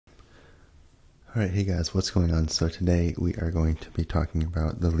Alright, hey guys, what's going on? So today we are going to be talking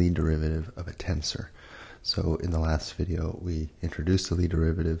about the Lie derivative of a tensor. So in the last video we introduced the Lie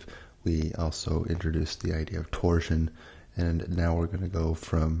derivative, we also introduced the idea of torsion, and now we're going to go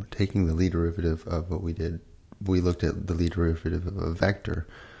from taking the Lie derivative of what we did. We looked at the Lie derivative of a vector,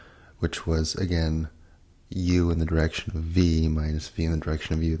 which was again u in the direction of v minus v in the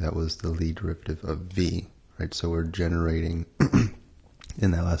direction of u. That was the Lie derivative of v, right? So we're generating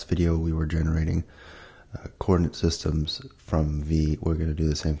in that last video, we were generating coordinate systems from V. We're going to do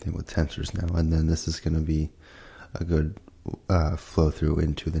the same thing with tensors now, and then this is going to be a good flow through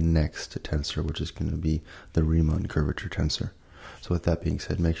into the next tensor, which is going to be the Riemann Curvature Tensor. So with that being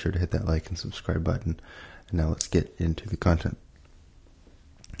said, make sure to hit that like and subscribe button. And now let's get into the content.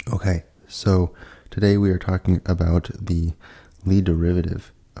 Okay, so today we are talking about the Lie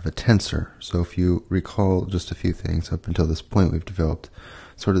derivative of a tensor. So if you recall just a few things, up until this point we've developed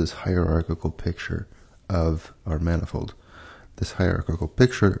sort of this hierarchical picture of our manifold. This hierarchical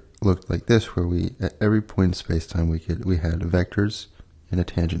picture looked like this, where we, at every point in space-time, we had vectors in a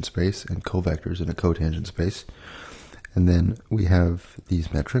tangent space and covectors in a cotangent space. And then we have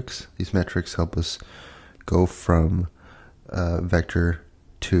these metrics. These metrics help us go from vector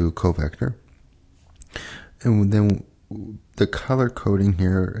to covector. And then the color coding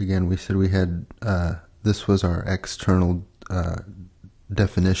here, again, we said we had, this was our external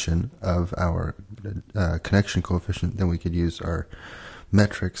definition of our connection coefficient. Then we could use our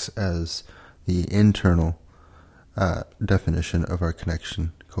metrics as the internal definition of our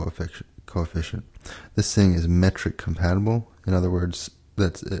connection coefficient. This thing is metric compatible. In other words,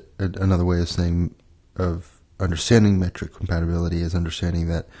 that's another way of saying, of understanding metric compatibility is understanding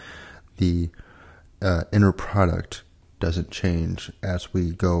that the inner product doesn't change as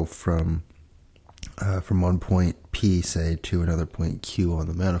we go from one point P, say, to another point Q on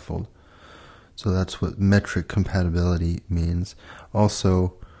the manifold. So that's what metric compatibility means.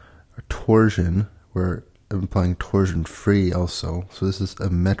 Also, torsion, we're implying torsion free also. So this is a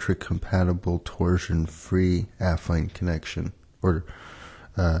metric compatible torsion free affine connection, or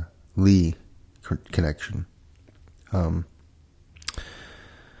Lie connection.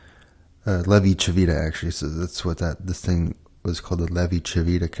 Levi-Civita, actually, so that's what this thing was called, the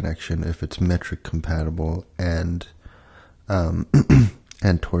Levi-Civita connection, if it's metric compatible and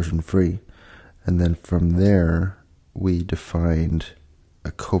and torsion free. And then from there we defined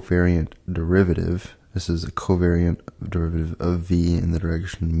a covariant derivative. This is a covariant derivative of v in the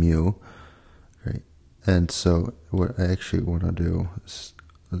direction mu, right? And so what I actually want to do is,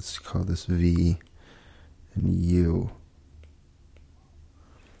 let's call this v and u.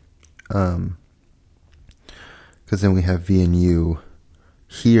 Because then we have v and u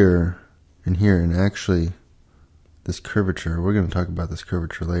here and here, and actually this curvature, we're going to talk about this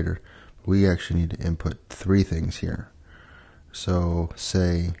curvature later, but we actually need to input three things here. So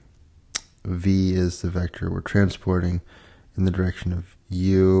say v is the vector we're transporting in the direction of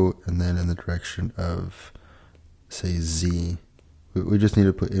u, and then in the direction of, say, z. We just need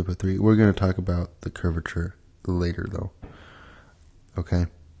to input three. We're going to talk about the curvature later though. Okay?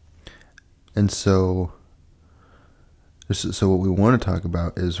 And so what we want to talk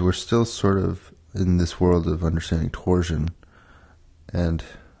about is, we're still sort of in this world of understanding torsion. And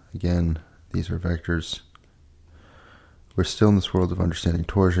again, these are vectors. We're still in this world of understanding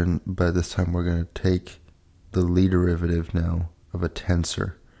torsion, but this time we're going to take the Lie derivative now of a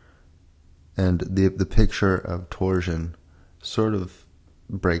tensor. And the picture of torsion sort of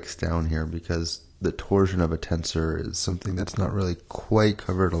breaks down here, because the torsion of a tensor is something that's not really quite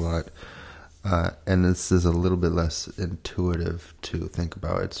covered a lot. And this is a little bit less intuitive to think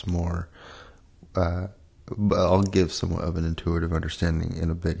about. It's more, I'll give somewhat of an intuitive understanding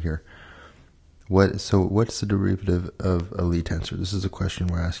in a bit here. So what's the derivative of a Lie tensor? This is a question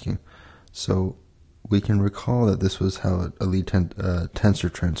we're asking. So we can recall that this was how a Lie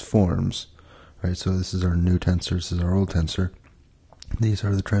tensor transforms, right? So this is our new tensor, this is our old tensor. These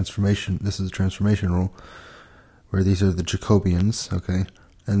are the transformation, this is the transformation rule, where these are the Jacobians, okay?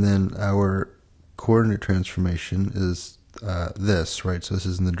 And then our coordinate transformation is this, right? So this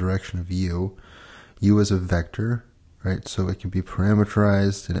is in the direction of u. U is a vector, right? So it can be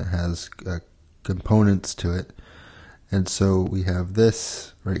parameterized, and it has components to it. And so we have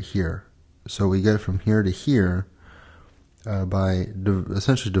this right here. So we get from here to here by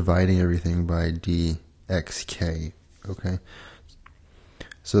essentially dividing everything by dxk, okay?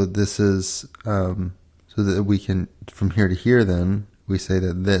 So this is, so that we can, from here to here then, we say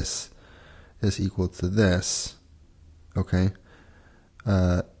that this is equal to this, okay?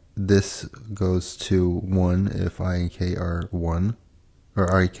 This goes to 1 if I and k are 1,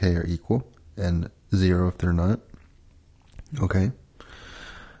 or I and k are equal, and 0 if they're not. Okay.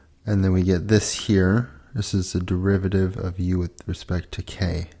 And then we get this here. This is the derivative of u with respect to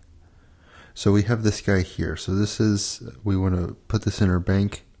k. So we have this guy here. So this is, we want to put this in our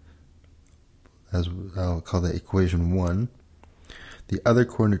bank, as I'll call that equation 1. The other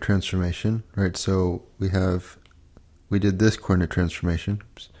coordinate transformation, right, so we did this coordinate transformation,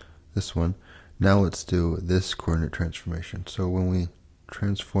 oops, this one. Now let's do this coordinate transformation. So when we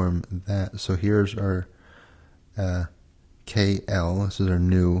transform that, so here's our KL, this is our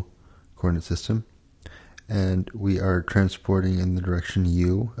new coordinate system, and we are transporting in the direction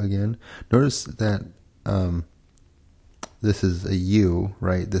u again. Notice that this is a u,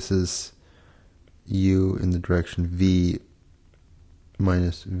 right? This is u in the direction v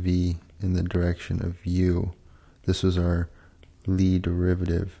minus v in the direction of u. This was our Lie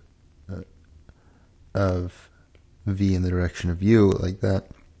derivative of v in the direction of u, like that.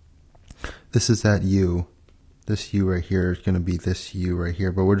 This is that u. This u right here is going to be this u right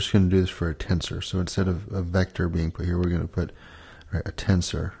here, but we're just going to do this for a tensor. So instead of a vector being put here, we're going to put a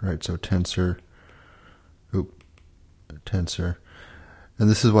tensor, right? So tensor, tensor. And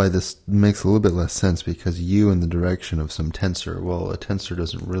this is why this makes a little bit less sense, because u in the direction of some tensor. Well, a tensor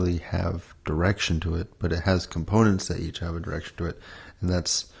doesn't really have direction to it, but it has components that each have a direction to it, and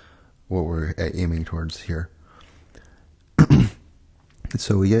that's what we're aiming towards here.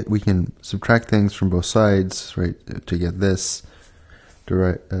 So we can subtract things from both sides, right, to get this.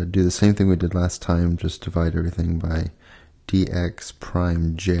 Do the same thing we did last time, just divide everything by dx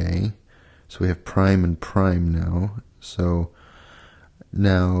prime j. So we have prime and prime now. So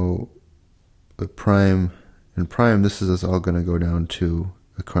now with prime and prime, this is all going to go down to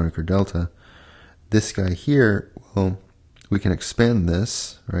a Kronecker delta. This guy here, well, we can expand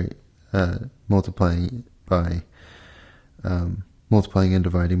this, right, multiplying and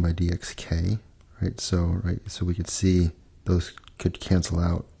dividing by dxk, right? So we could see those could cancel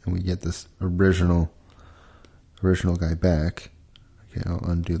out, and we get this original guy back. Okay, I'll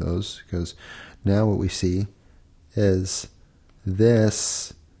undo those, because now what we see is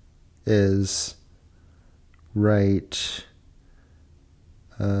this is right.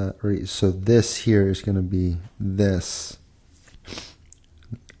 So this here is going to be this,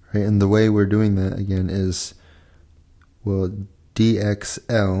 right? And the way we're doing that again is, well,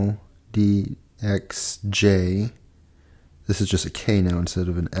 dxl, dxj, this is just a k now instead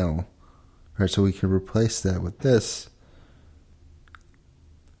of an l. Right, so we can replace that with this,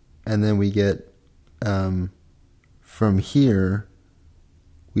 and then we get from here,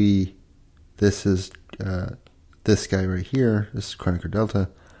 this is this guy right here, this is Kronecker delta,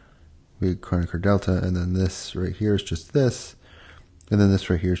 we Kronecker delta, and then this right here is just this, and then this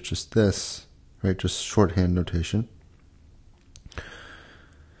right here is just this, right, just shorthand notation.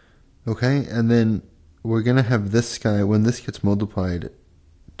 Okay, and then we're going to have this guy, when this gets multiplied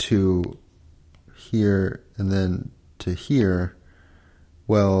to here and then to here,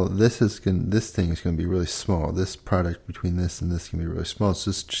 well, this thing is going to be really small. This product between this and this can be really small. So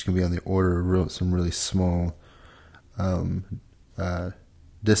it's just going to be on the order of some really small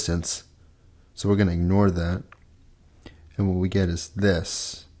distance. So we're going to ignore that. And what we get is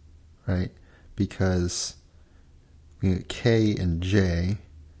this, right? Because we get k and j,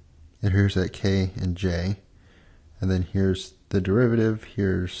 and here's that k and j, and then here's the derivative,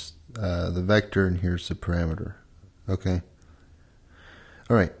 here's the vector, and here's the parameter. Okay?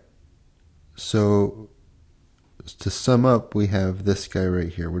 Alright, so to sum up, we have this guy right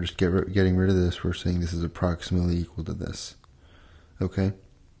here. We're just getting rid of this. We're saying this is approximately equal to this. Okay?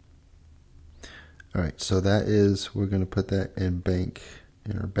 Alright, so that is, we're going to put that in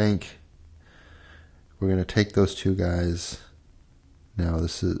our bank. We're going to take those two guys. Now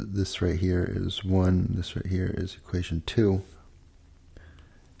this right here is 1, this right here is equation 2,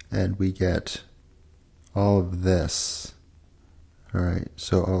 and we get all of this. Alright,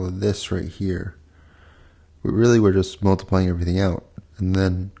 so all of this right here, we're just multiplying everything out, and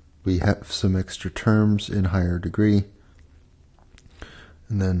then we have some extra terms in higher degree,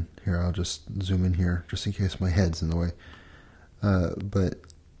 and then here I'll just zoom in here just in case my head's in the way, but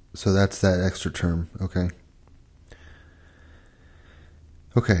so that's that extra term.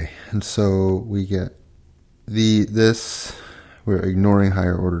 Okay, and so we get this, we're ignoring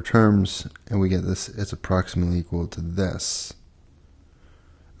higher order terms, and we get this, it's approximately equal to this.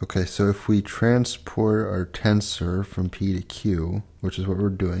 Okay, so if we transport our tensor from P to Q, which is what we're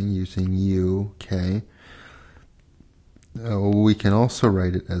doing using U, K, we can also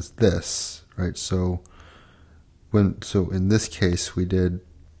write it as this, right? So in this case we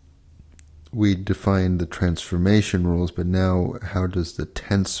we defined the transformation rules, but now how does the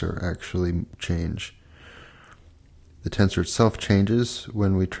tensor actually change? The tensor itself changes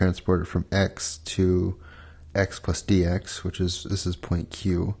when we transport it from x to x plus dx, this is point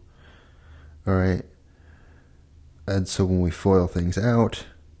Q. All right. And so when we FOIL things out,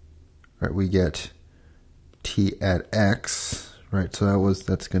 right, we get t at x, right? So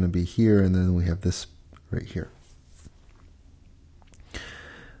that's going to be here, and then we have this right here.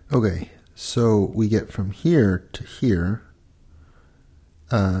 Okay, so we get from here to here.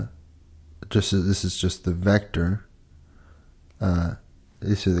 This is just the vector.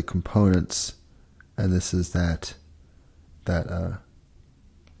 These are the components, and this is the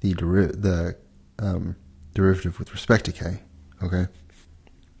derivative with respect to k. Okay.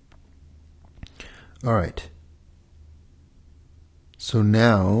 All right. So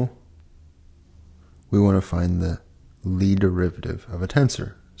now we want to find the Lie derivative of a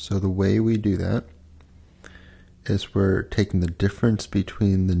tensor. So the way we do that is we're taking the difference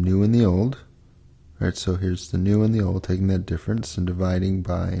between the new and the old. Right, so here's the new and the old, taking that difference and dividing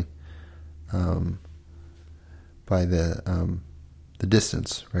by the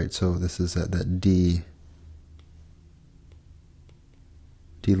distance, right? So this is that d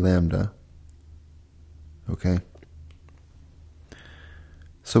lambda. Okay.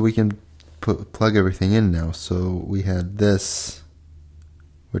 So we can plug everything in now. So we had this,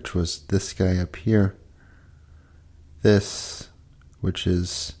 which was this guy up here. This, which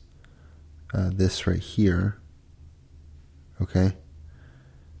is this right here. Okay.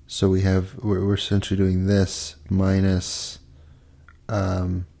 So we're essentially doing this minus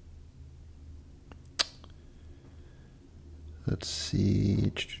let's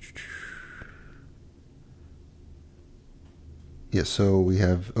see. Yeah, so we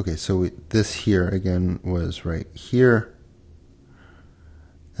have, okay, so this here again was right here,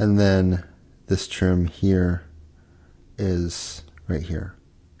 and then this term here is right here.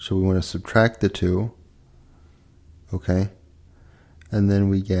 So we want to subtract the two, okay, and then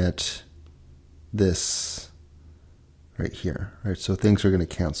we get this right here, right? So things are going to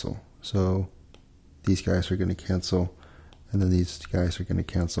cancel. So these guys are going to cancel, and then these guys are going to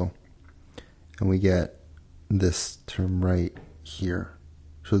cancel, and we get this term right here.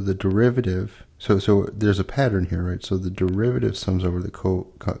 So the derivative, so there's a pattern here, right? So the derivative sums over the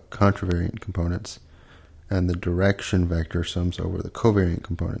contravariant components, and the direction vector sums over the covariant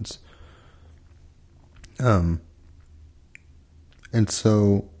components. And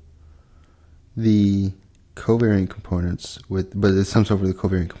so the covariant components but it sums over the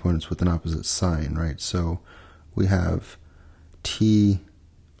covariant components with an opposite sign, right? So we have TIL,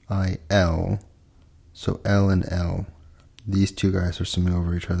 so L and L. These two guys are summing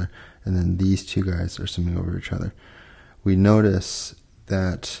over each other, and then these two guys are summing over each other. We notice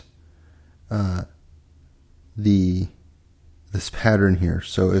that this pattern here.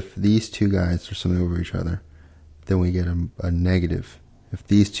 So if these two guys are summing over each other, then we get a negative. If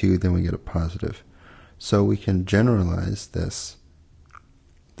these two, then we get a positive. So we can generalize this.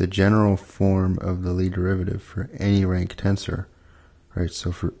 The general form of the Lie derivative for any rank tensor, right?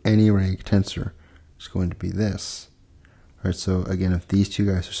 So for any rank tensor, it's going to be this. Right, so again, if these two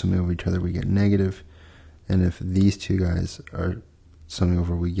guys are summing over each other, we get negative, and if these two guys are summing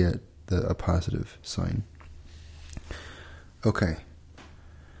over, we get a positive sign. Okay.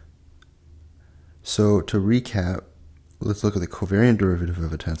 So to recap, let's look at the covariant derivative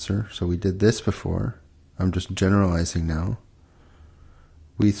of a tensor. So we did this before. I'm just generalizing now.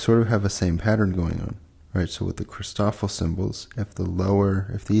 We sort of have the same pattern going on, right? So with the Christoffel symbols, if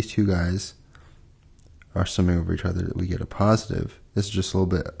these two guys are summing over each other, we get a positive. This is just a little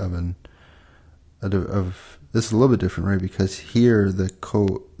bit this is a little bit different, right? Because here the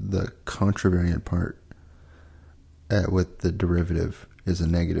contravariant part with the derivative is a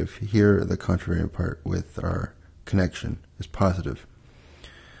negative. Here the contravariant part with our connection is positive.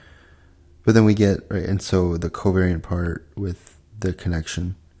 But then we get, right, and so the covariant part with the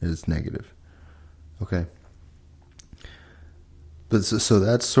connection is negative. Okay. But so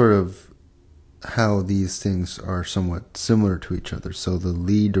that's sort of how these things are somewhat similar to each other. So the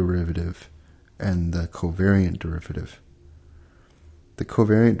Lie derivative and the covariant derivative. The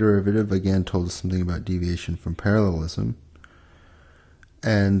covariant derivative, again, told us something about deviation from parallelism.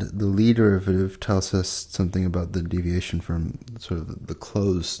 And the Lie derivative tells us something about the deviation from sort of the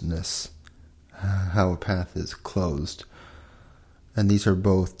closedness, how a path is closed. And these are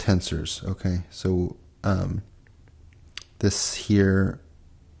both tensors, okay? So this here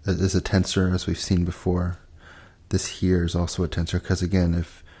is a tensor, as we've seen before. This here is also a tensor, because again,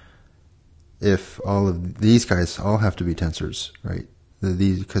 if all of these guys all have to be tensors, right?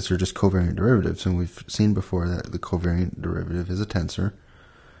 these because they're just covariant derivatives, and we've seen before that the covariant derivative is a tensor.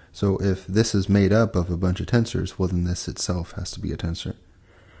 So if this is made up of a bunch of tensors, well then this itself has to be a tensor.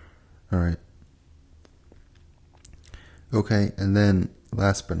 Alright. Okay, and then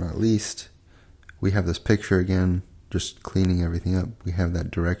last but not least, we have this picture again, just cleaning everything up. We have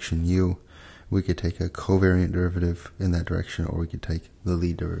that direction u. We could take a covariant derivative in that direction, or we could take the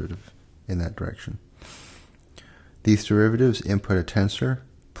Lie derivative in that direction. These derivatives input a tensor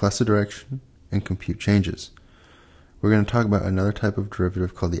plus a direction and compute changes. We're going to talk about another type of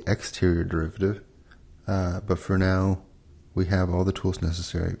derivative called the exterior derivative, but for now we have all the tools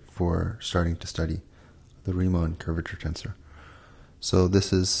necessary for starting to study the Riemann Curvature Tensor. So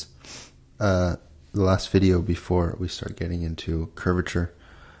this is the last video before we start getting into curvature,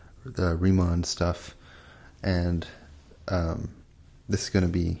 the Riemann stuff, and this is going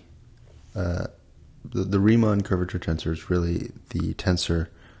to be the Riemann Curvature Tensor is really the tensor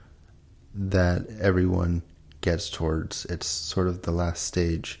that everyone gets towards. It's sort of the last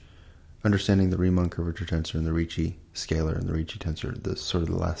stage. Understanding the Riemann Curvature Tensor and the Ricci scalar and the Ricci tensor, the sort of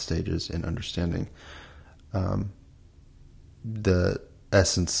the last stages in understanding the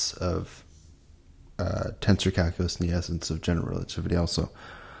essence of tensor calculus and the essence of general relativity also.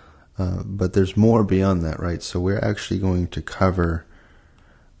 But there's more beyond that, right? So we're actually going to cover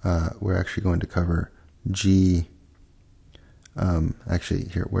G. Actually,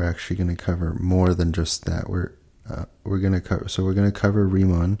 here we're actually going to cover more than just that. We're going to cover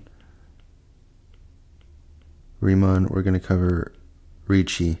Riemann. We're going to cover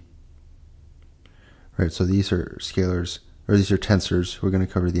Ricci. Right. So these are scalars, or these are tensors. We're going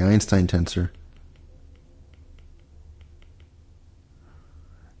to cover the Einstein tensor,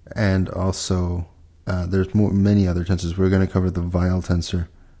 and also there's many other tensors. We're going to cover the Weil tensor.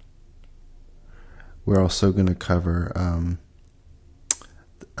 We're also going to cover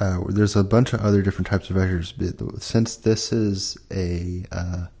there's a bunch of other different types of vectors. Since this is a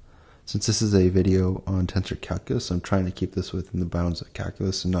video on tensor calculus, I'm trying to keep this within the bounds of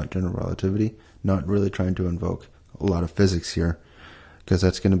calculus and not general relativity. Not really trying to invoke a lot of physics here, because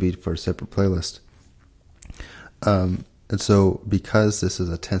that's going to be for a separate playlist. And so, because this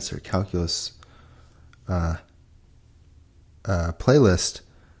is a tensor calculus playlist,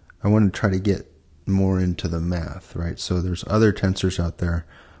 I want to try to get more into the math, right? So there's other tensors out there.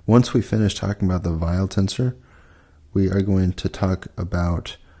 Once we finish talking about the Weil tensor, we are going to talk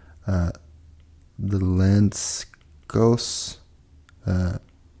about the Lenskos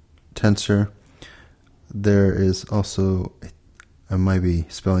tensor. There is also, I might be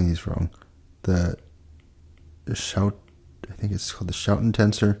spelling these wrong, I think it's called the Schouten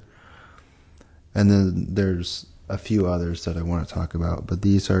tensor. And then there's a few others that I want to talk about, but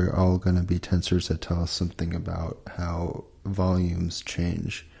these are all going to be tensors that tell us something about how volumes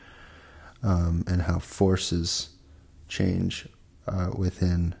change and how forces change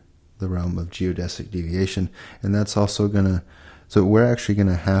within the realm of geodesic deviation. And that's also going to, so we're actually going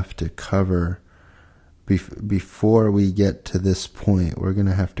to have to cover, before we get to this point, we're going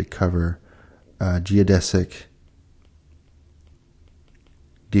to have to cover geodesic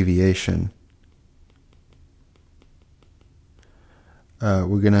deviation.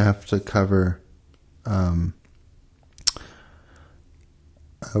 We're going to have to cover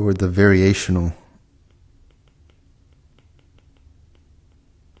with the variational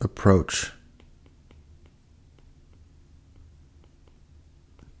approach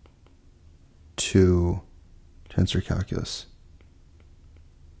to tensor calculus.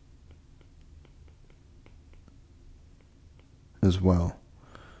 As well.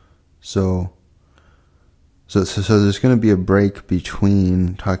 So there's going to be a break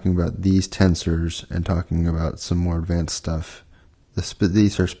between talking about these tensors and talking about some more advanced stuff.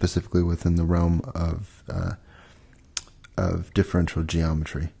 These are specifically within the realm of differential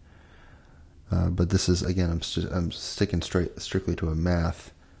geometry. But this is, again, I'm sticking strictly to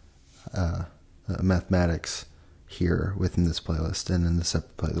mathematics here within this playlist, and in the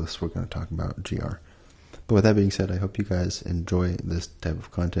separate playlist we're going to talk about GR. But with that being said, I hope you guys enjoy this type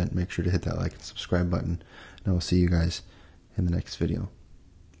of content. Make sure to hit that like and subscribe button, and I will see you guys in the next video.